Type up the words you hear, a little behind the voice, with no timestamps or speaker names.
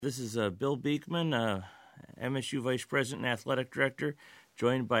This is Bill Beekman, MSU Vice President and Athletic Director,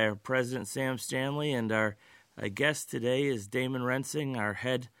 joined by our President, Sam Stanley, and our guest today is Damon Rensing, our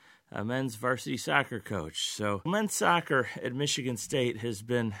head men's varsity soccer coach. So men's soccer at Michigan State has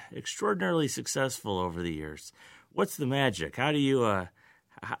been extraordinarily successful over the years. What's the magic? How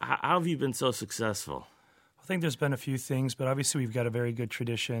have you been so successful? I think there's been a few things, but obviously we've got a very good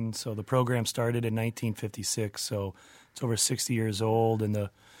tradition. So the program started in 1956, so it's over 60 years old. In the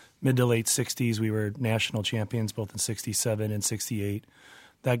mid to late 60s, we were national champions both in 67 and 68.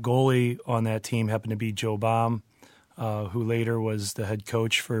 That goalie on that team happened to be Joe Baum, who later was the head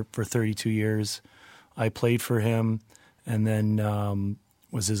coach for 32 years. I played for him and then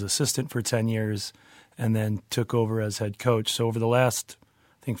was his assistant for 10 years and then took over as head coach. So over the last,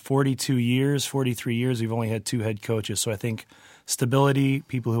 I think, 43 years, we've only had two head coaches. So I think stability,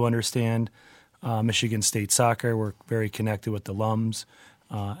 people who understand Michigan State soccer, we're very connected with the alums.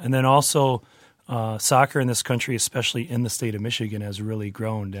 And then also soccer in this country, especially in the state of Michigan, has really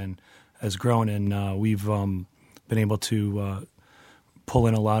grown and we've been able to pull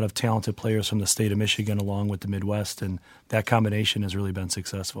in a lot of talented players from the state of Michigan along with the Midwest, and that combination has really been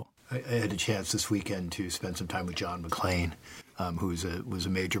successful. I had a chance this weekend to spend some time with John McClain, who was a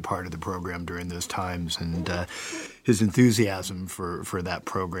major part of the program during those times, and his enthusiasm for that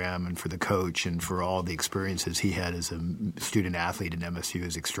program and for the coach and for all the experiences he had as a student athlete in MSU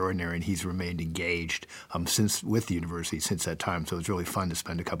is extraordinary, and he's remained engaged with the university since that time. So it's really fun to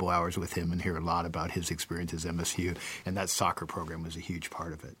spend a couple hours with him and hear a lot about his experiences at MSU, and that soccer program was a huge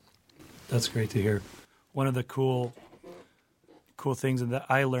part of it. That's great to hear. One of the cool things that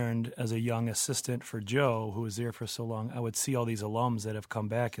I learned as a young assistant for Joe, who was there for so long, I would see all these alums that have come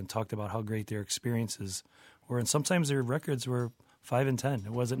back and talked about how great their experiences were, and sometimes their records were 5-10.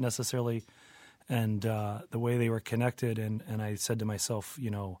 It wasn't necessarily, and the way they were connected. And I said to myself,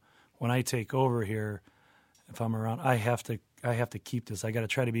 when I take over here, if I'm around, I have to keep this. I got to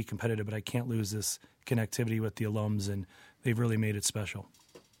try to be competitive, but I can't lose this connectivity with the alums, and they've really made it special.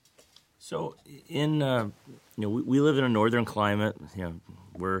 So, we live in a northern climate.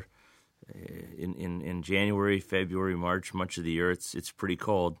 We're in January, February, March, much of the year. It's pretty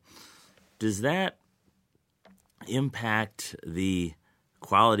cold. Does that impact the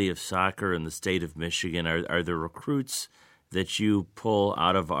quality of soccer in the state of Michigan? Are the recruits that you pull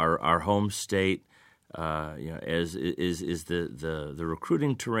out of our home state? Is the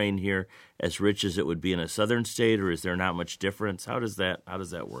recruiting terrain here as rich as it would be in a southern state, or is there not much difference? How does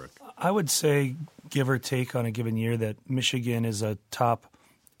that work? I would say, give or take on a given year, that Michigan is a top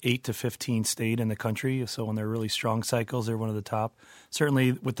 8 to 15 state in the country. So when they're really strong cycles, they're one of the top.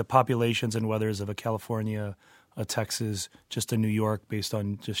 Certainly with the populations and weathers of a California, a Texas, just a New York, based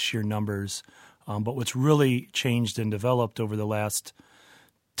on just sheer numbers. But what's really changed and developed over the last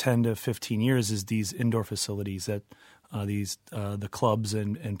 10 to 15 years is these indoor facilities that the clubs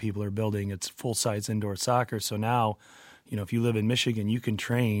and people are building. It's full-size indoor soccer. So now, if you live in Michigan, you can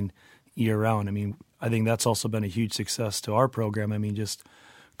train year-round. I think that's also been a huge success to our program. Just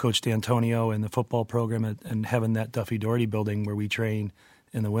Coach D'Antonio and the football program and having that Duffy Doherty building where we train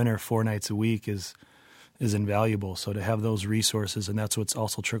in the winter 4 nights a week is invaluable. So to have those resources, and that's what's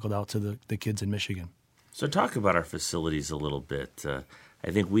also trickled out to the kids in Michigan. So talk about our facilities a little bit. I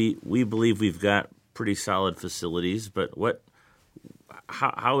think we believe we've got pretty solid facilities, but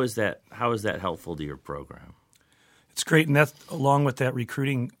how is that helpful to your program? It's great, and that's along with that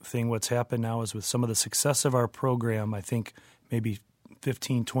recruiting thing. What's happened now is with some of the success of our program, I think maybe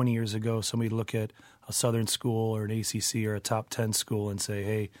 15, 20 years ago, somebody would look at a Southern school or an ACC or a top 10 school and say,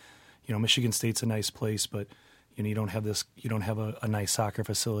 hey, Michigan State's a nice place, but you don't have a nice soccer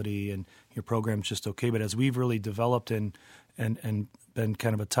facility, and your program's just okay. But as we've really developed and been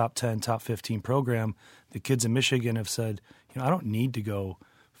kind of a top 10, top 15 program, the kids in Michigan have said, I don't need to go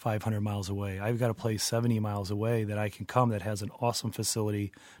 500 miles away. I've got a place 70 miles away that I can come that has an awesome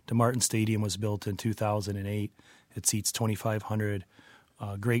facility. DeMartin Stadium was built in 2008. It seats 2,500.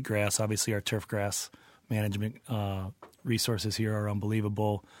 Great grass. Obviously, our turf grass management resources here are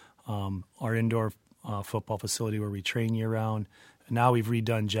unbelievable. Our indoor football facility where we train year-round. And now we've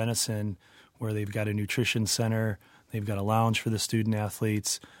redone Jenison, where they've got a nutrition center. They've got a lounge for the student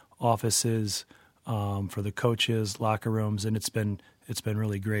athletes, offices for the coaches, locker rooms, and it's been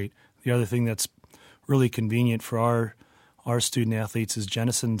really great. The other thing that's really convenient for our student athletes is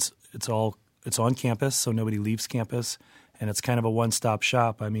Jenison's. It's on campus, so nobody leaves campus, and it's kind of a one-stop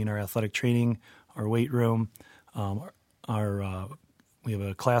shop. Our athletic training, our weight room, we have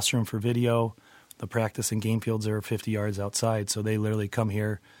a classroom for video. The practice and game fields are 50 yards outside, so they literally come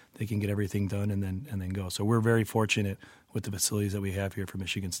here. They can get everything done and then go. So we're very fortunate with the facilities that we have here for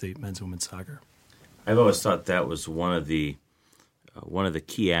Michigan State men's and women's soccer. I've always thought that was one of the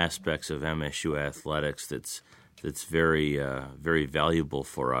key aspects of MSU athletics that's very very valuable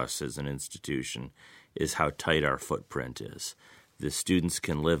for us as an institution, is how tight our footprint is. The students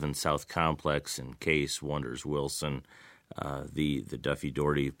can live in South Complex and Case, Wonders, Wilson, the Duffy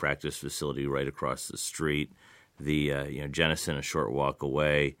Doherty practice facility right across the street, the Jenison a short walk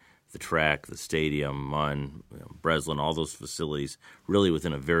away, the track, the stadium, Munn, Breslin, all those facilities really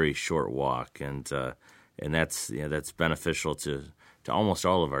within a very short walk, and that's beneficial to almost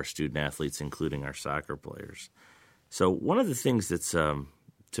all of our student athletes, including our soccer players. So one of the things that's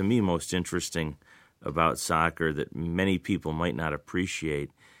to me most interesting about soccer that many people might not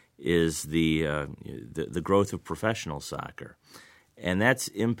appreciate is the growth of professional soccer, and that's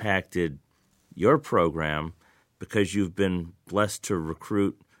impacted your program because you've been blessed to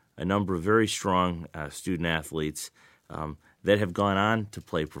recruit a number of very strong student athletes that have gone on to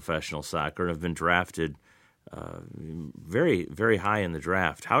play professional soccer and have been drafted very, very high in the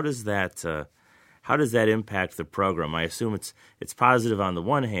draft. How does that impact the program? I assume it's positive on the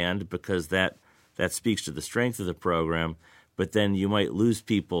one hand because that speaks to the strength of the program, but then you might lose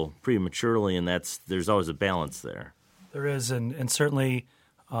people prematurely, and there's always a balance there. There is, and certainly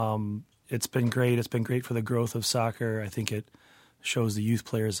it's been great. It's been great for the growth of soccer. I think it shows the youth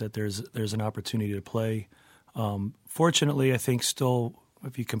players that there's an opportunity to play. Fortunately, I think still,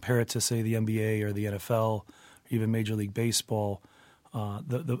 if you compare it to, say, the NBA or the NFL, or even Major League Baseball,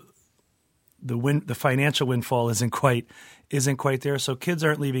 the financial windfall isn't quite there. So kids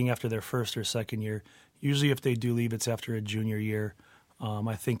aren't leaving after their first or second year. Usually, if they do leave, it's after a junior year.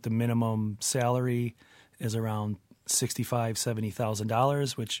 I think the minimum salary is around $65,000,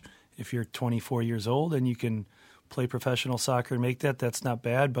 $70,000, which if you're 24 years old and you can play professional soccer and make that's not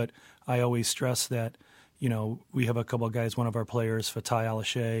bad. But I always stress that, we have a couple of guys. One of our players, Fatai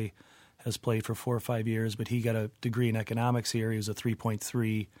Alashay, has played for 4 or 5 years, but he got a degree in economics here. He was a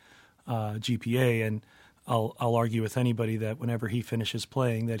 3.3 GPA, and I'll argue with anybody that whenever he finishes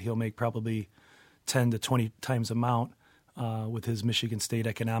playing, that he'll make probably 10 to 20 times amount with his Michigan State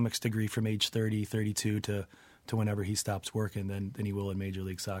economics degree from age 30, 32 to whenever he stops working than he will in Major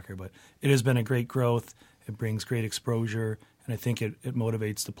League Soccer. But it has been a great growth. It brings great exposure, and I think it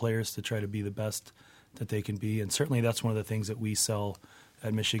motivates the players to try to be the best that they can be. And certainly that's one of the things that we sell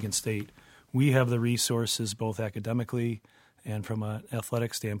at Michigan State. We have the resources both academically and from an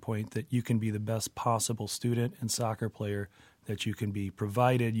athletic standpoint that you can be the best possible student and soccer player that you can be,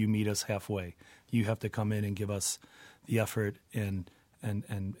 provided you meet us halfway. You have to come in and give us the effort and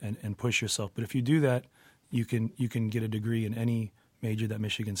push yourself. But if you do that, you can get a degree in any major that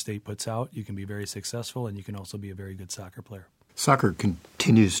Michigan State puts out. You can be very successful, and you can also be a very good soccer player. Soccer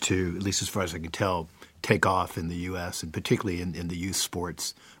continues to, at least as far as I can tell, take off in the U.S. and particularly in the youth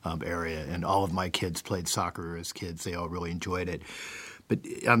sports area. And all of my kids played soccer as kids. They all really enjoyed it. But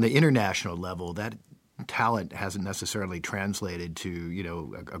on the international level, that talent hasn't necessarily translated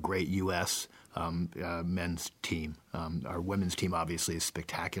to, a great U.S. Men's team. Our women's team obviously is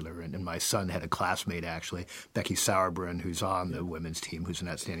spectacular, and my son had a classmate actually, Becky Sauerbrunn, who's on the women's team, who's an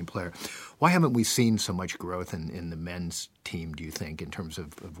outstanding player. Why haven't we seen so much growth in the men's team, do you think, in terms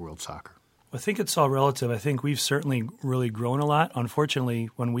of world soccer? I think it's all relative. I think we've certainly really grown a lot. Unfortunately,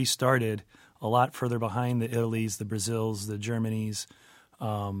 when we started, a lot further behind the Italys, the Brazils, the Germanys,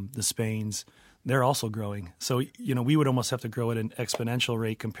 the Spains, they're also growing. So, we would almost have to grow at an exponential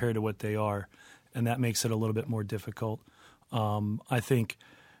rate compared to what they are, and that makes it a little bit more difficult. I think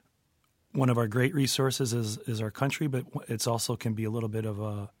one of our great resources is our country, but it's also can be a little bit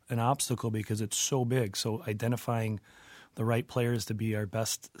of an obstacle because it's so big. So identifying the right players to be our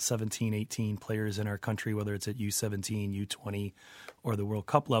best 17, 18 players in our country, whether it's at U17, U20, or the World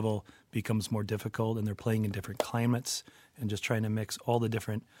Cup level, becomes more difficult, and they're playing in different climates, and just trying to mix all the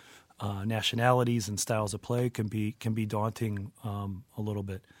different nationalities and styles of play can be daunting a little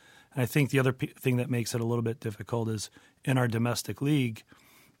bit. And I think the other thing that makes it a little bit difficult is in our domestic league,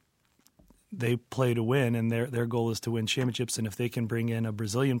 they play to win, and their goal is to win championships. And if they can bring in a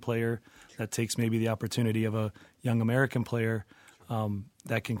Brazilian player that takes maybe the opportunity of a young American player,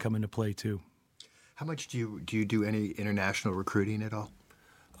 that can come into play too. How much do you do any international recruiting at all?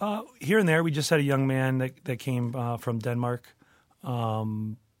 Here and there. We just had a young man that came from Denmark.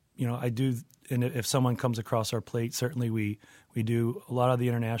 I do, and if someone comes across our plate, certainly we do. A lot of the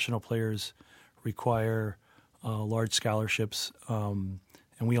international players require large scholarships, and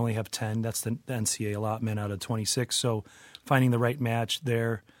we only have 10. That's the NCAA allotment out of 26. So finding the right match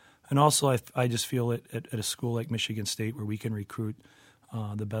there. And also I just feel at a school like Michigan State where we can recruit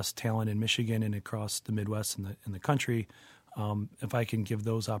the best talent in Michigan and across the Midwest and the country. If I can give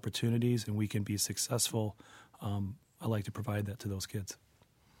those opportunities and we can be successful, I like to provide that to those kids.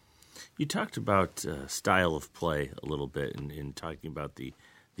 You talked about style of play a little bit in talking about the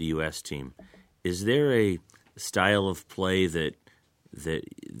U.S. team. Is there a style of play that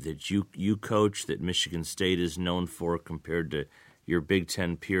you coach that Michigan State is known for compared to your Big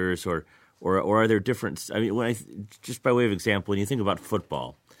Ten peers, or are there different? I mean, just by way of example, when you think about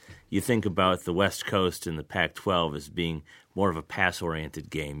football, you think about the West Coast and the Pac-12 as being more of a pass-oriented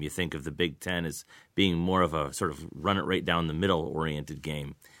game. You think of the Big Ten as being more of a sort of run it right down the middle-oriented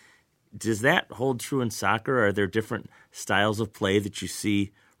game. Does that hold true in soccer? Are there different styles of play that you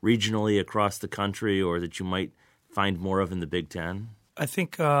see regionally across the country, or that you might find more of in the Big Ten? I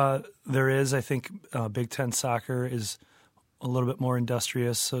think there is. I think Big Ten soccer is a little bit more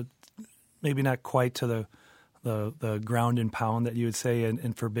industrious, so maybe not quite to the ground and pound that you would say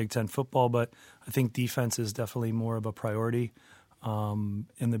and for Big Ten football, but I think defense is definitely more of a priority in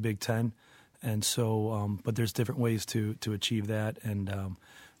the Big Ten. And so, but there's different ways to achieve that. And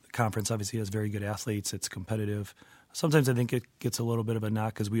the conference obviously has very good athletes. It's competitive. Sometimes I think it gets a little bit of a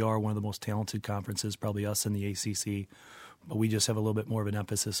knock because we are one of the most talented conferences, probably us in the ACC, but we just have a little bit more of an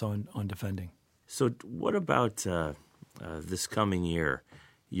emphasis on defending. So what about this coming year?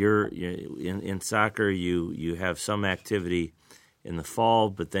 You're in soccer. You have some activity in the fall,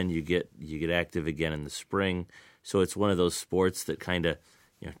 but then you get active again in the spring. So it's one of those sports that kind of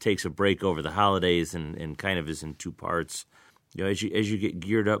takes a break over the holidays and kind of is in two parts. As you get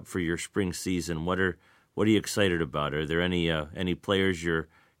geared up for your spring season, what are you excited about? Are there any players you're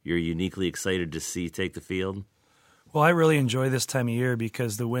uniquely excited to see take the field? Well, I really enjoy this time of year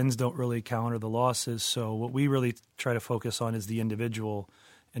because the wins don't really count or the losses. So what we really try to focus on is the individual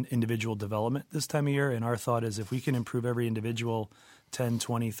and individual development this time of year. And our thought is if we can improve every individual 10,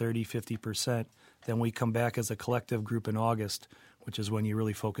 20, 30, 50%, then we come back as a collective group in August, which is when you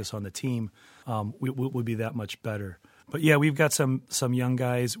really focus on the team, we'll be that much better. But, yeah, we've got some young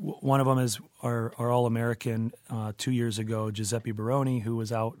guys. One of them is our All-American 2 years ago, Giuseppe Baroni, who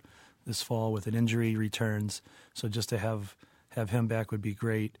was out this fall with an injury, returns. So just to have him back would be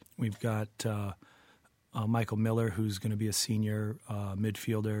great. We've got Michael Miller, who's going to be a senior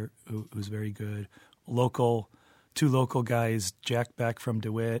midfielder who's very good. Two local guys, Jack Beck from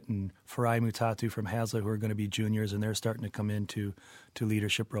DeWitt and Farai Mutatu from Hazlitt, who are going to be juniors, and they're starting to come into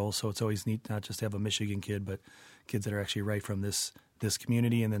leadership roles. So it's always neat not just to have a Michigan kid, but kids that are actually right from this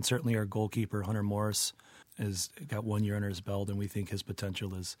community. And then certainly our goalkeeper, Hunter Morris, has got 1 year under his belt, and we think his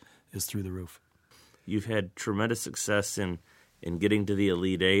potential is through the roof. You've had tremendous success in getting to the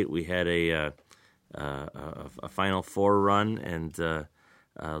Elite Eight. We had a Final Four run, and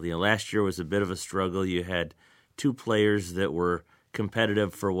last year was a bit of a struggle. You had two players that were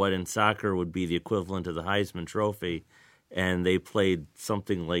competitive for what in soccer would be the equivalent of the Heisman Trophy, and they played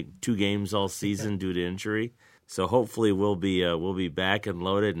something like 2 games all season due to injury. So hopefully we'll be back and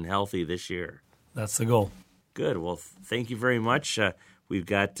loaded and healthy this year. That's the goal. Good. Well, thank you very much. We've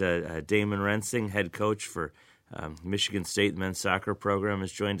got Damon Rensing, head coach for Michigan State men's soccer program,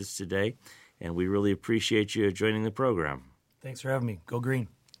 has joined us today, and we really appreciate you joining the program. Thanks for having me. Go Green.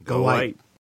 Go White.